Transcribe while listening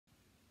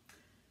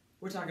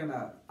we're talking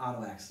about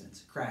auto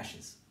accidents,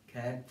 crashes,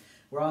 okay?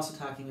 We're also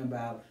talking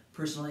about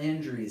personal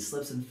injuries,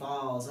 slips and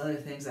falls, other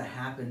things that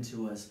happen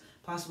to us,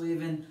 possibly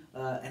even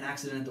an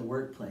accident at the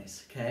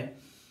workplace, okay?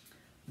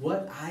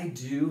 What I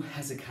do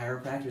as a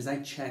chiropractor is I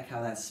check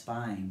how that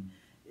spine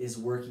is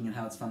working and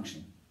how it's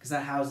functioning, because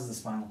that houses the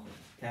spinal cord,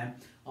 okay?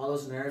 All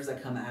those nerves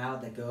that come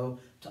out, that go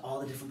to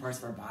all the different parts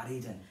of our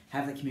body to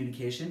have that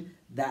communication,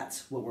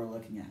 that's what we're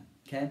looking at,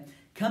 okay?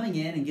 Coming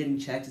in and getting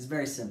checked is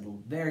very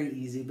simple, very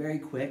easy, very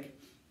quick,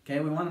 okay?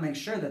 We want to make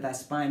sure that that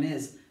spine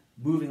is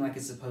moving like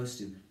it's supposed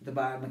to. The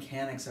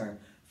biomechanics are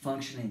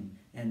functioning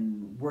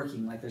and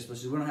working like they're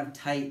supposed to. We don't have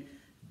tight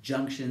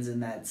junctions in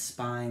that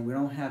spine. We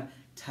don't have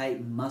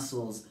tight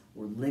muscles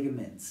or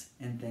ligaments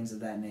and things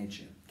of that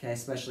nature, okay?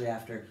 Especially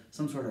after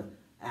some sort of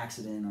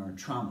accident or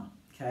trauma,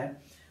 okay?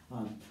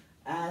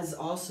 As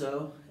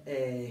also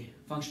a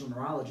functional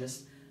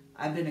neurologist,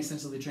 I've been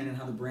extensively trained in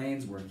how the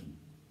brain's working,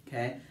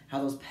 okay?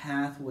 How those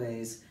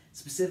pathways,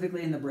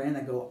 specifically in the brain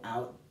that go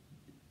out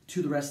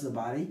to the rest of the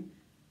body,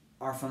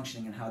 are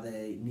functioning and how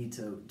they need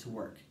to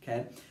work,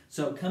 okay?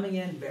 So coming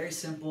in, very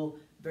simple,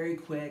 very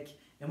quick,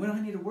 and we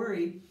don't need to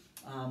worry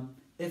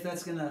if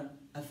that's gonna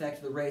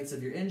affect the rates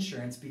of your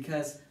insurance,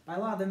 because by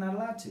law, they're not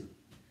allowed to.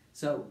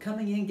 So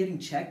coming in, getting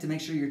checked to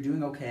make sure you're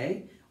doing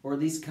okay, or at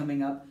least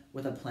coming up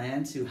with a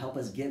plan to help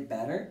us get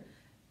better,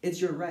 it's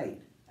your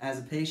right as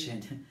a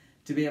patient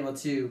to be able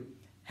to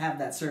have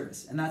that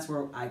service, and that's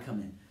where I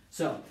come in.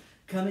 So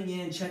coming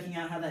in, checking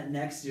out how that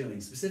neck's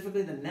doing,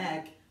 specifically the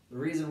neck. The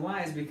reason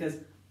why is because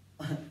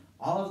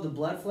all of the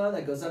blood flow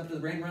that goes up to the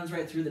brain runs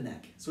right through the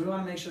neck. So we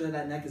want to make sure that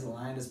that neck is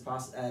aligned as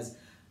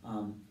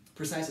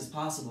precise as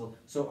possible,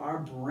 so our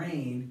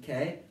brain,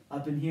 okay,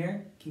 up in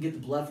here, can get the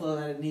blood flow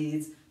that it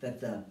needs, that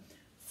the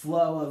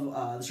flow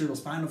of the cerebral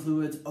spinal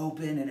fluid's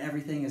open and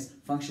everything is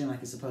functioning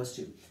like it's supposed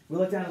to. We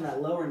look down at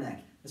that lower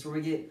neck. That's where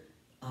we get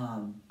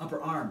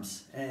upper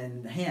arms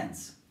and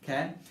hands,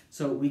 okay?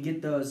 So we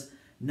get those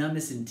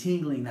numbness and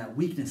tingling, that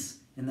weakness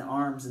in the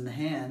arms and the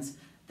hands.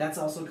 That's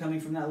also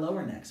coming from that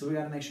lower neck. So we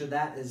got to make sure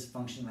that is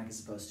functioning like it's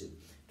supposed to.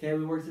 Okay,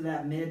 we work through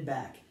that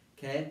mid-back,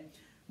 okay?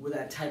 With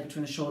that tight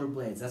between the shoulder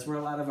blades. That's where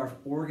a lot of our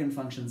organ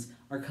functions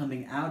are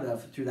coming out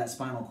of through that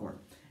spinal cord.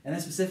 And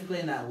then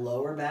specifically in that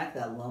lower back,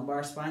 that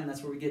lumbar spine,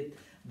 that's where we get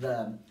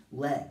the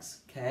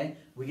legs, okay?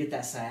 We get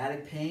that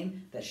sciatic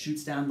pain that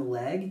shoots down the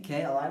leg,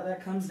 okay? A lot of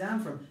that comes down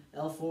from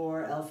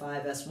L4,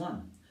 L5,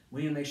 S1.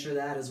 We need to make sure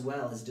that as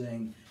well is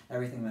doing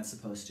everything that's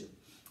supposed to,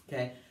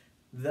 okay?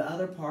 The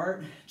other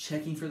part,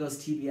 checking for those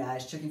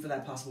TBIs, checking for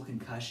that possible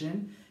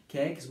concussion,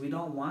 okay? Because we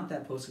don't want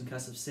that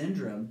post-concussive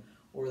syndrome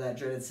or that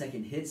dreaded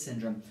second hit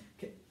syndrome.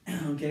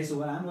 Okay, so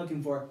what I'm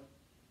looking for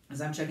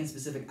is I'm checking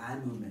specific eye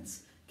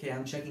movements. Okay,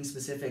 I'm checking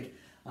specific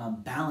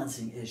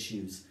balancing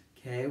issues.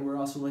 Okay, we're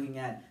also looking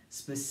at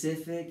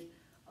specific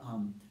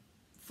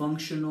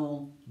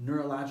functional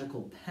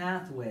neurological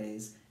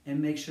pathways and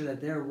make sure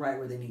that they're right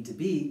where they need to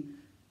be,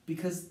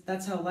 because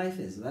that's how life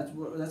is. That's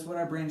what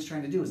our brain's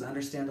trying to do, is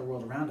understand the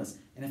world around us.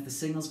 And if the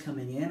signals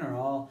coming in are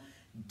all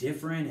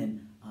different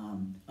and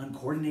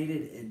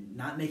uncoordinated and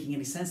not making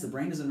any sense, the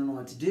brain doesn't know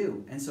what to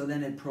do. And so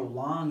then it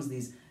prolongs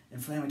these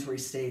inflammatory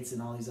states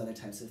and all these other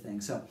types of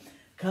things. So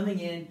coming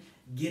in,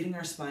 getting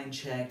our spine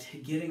checked,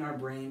 getting our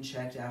brain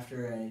checked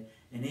after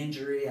an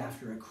injury,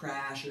 after a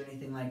crash or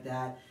anything like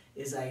that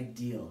is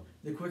ideal.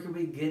 The quicker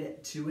we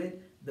get to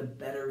it, the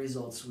better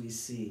results we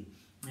see.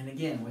 And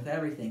again, with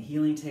everything,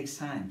 healing takes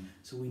time.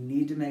 So we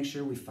need to make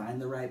sure we find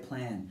the right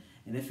plan.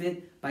 And if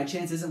it, by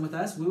chance, isn't with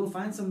us, we will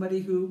find somebody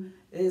who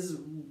is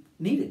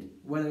needed,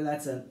 whether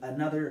that's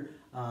another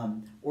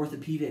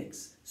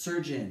orthopedics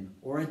surgeon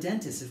or a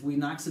dentist if we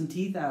knock some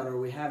teeth out or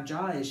we have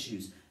jaw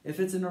issues. If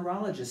it's a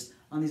neurologist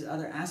on these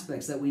other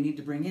aspects that we need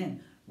to bring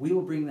in, we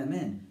will bring them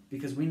in,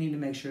 because we need to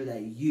make sure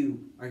that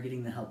you are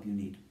getting the help you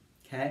need,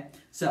 okay?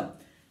 So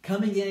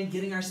coming in,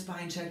 getting our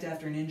spine checked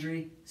after an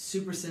injury,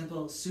 super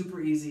simple, super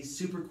easy,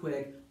 super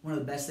quick, one of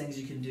the best things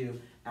you can do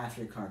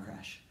after a car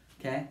crash,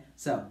 okay?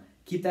 So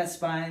keep that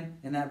spine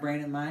and that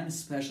brain in mind,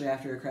 especially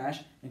after a crash,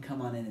 and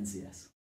come on in and see us.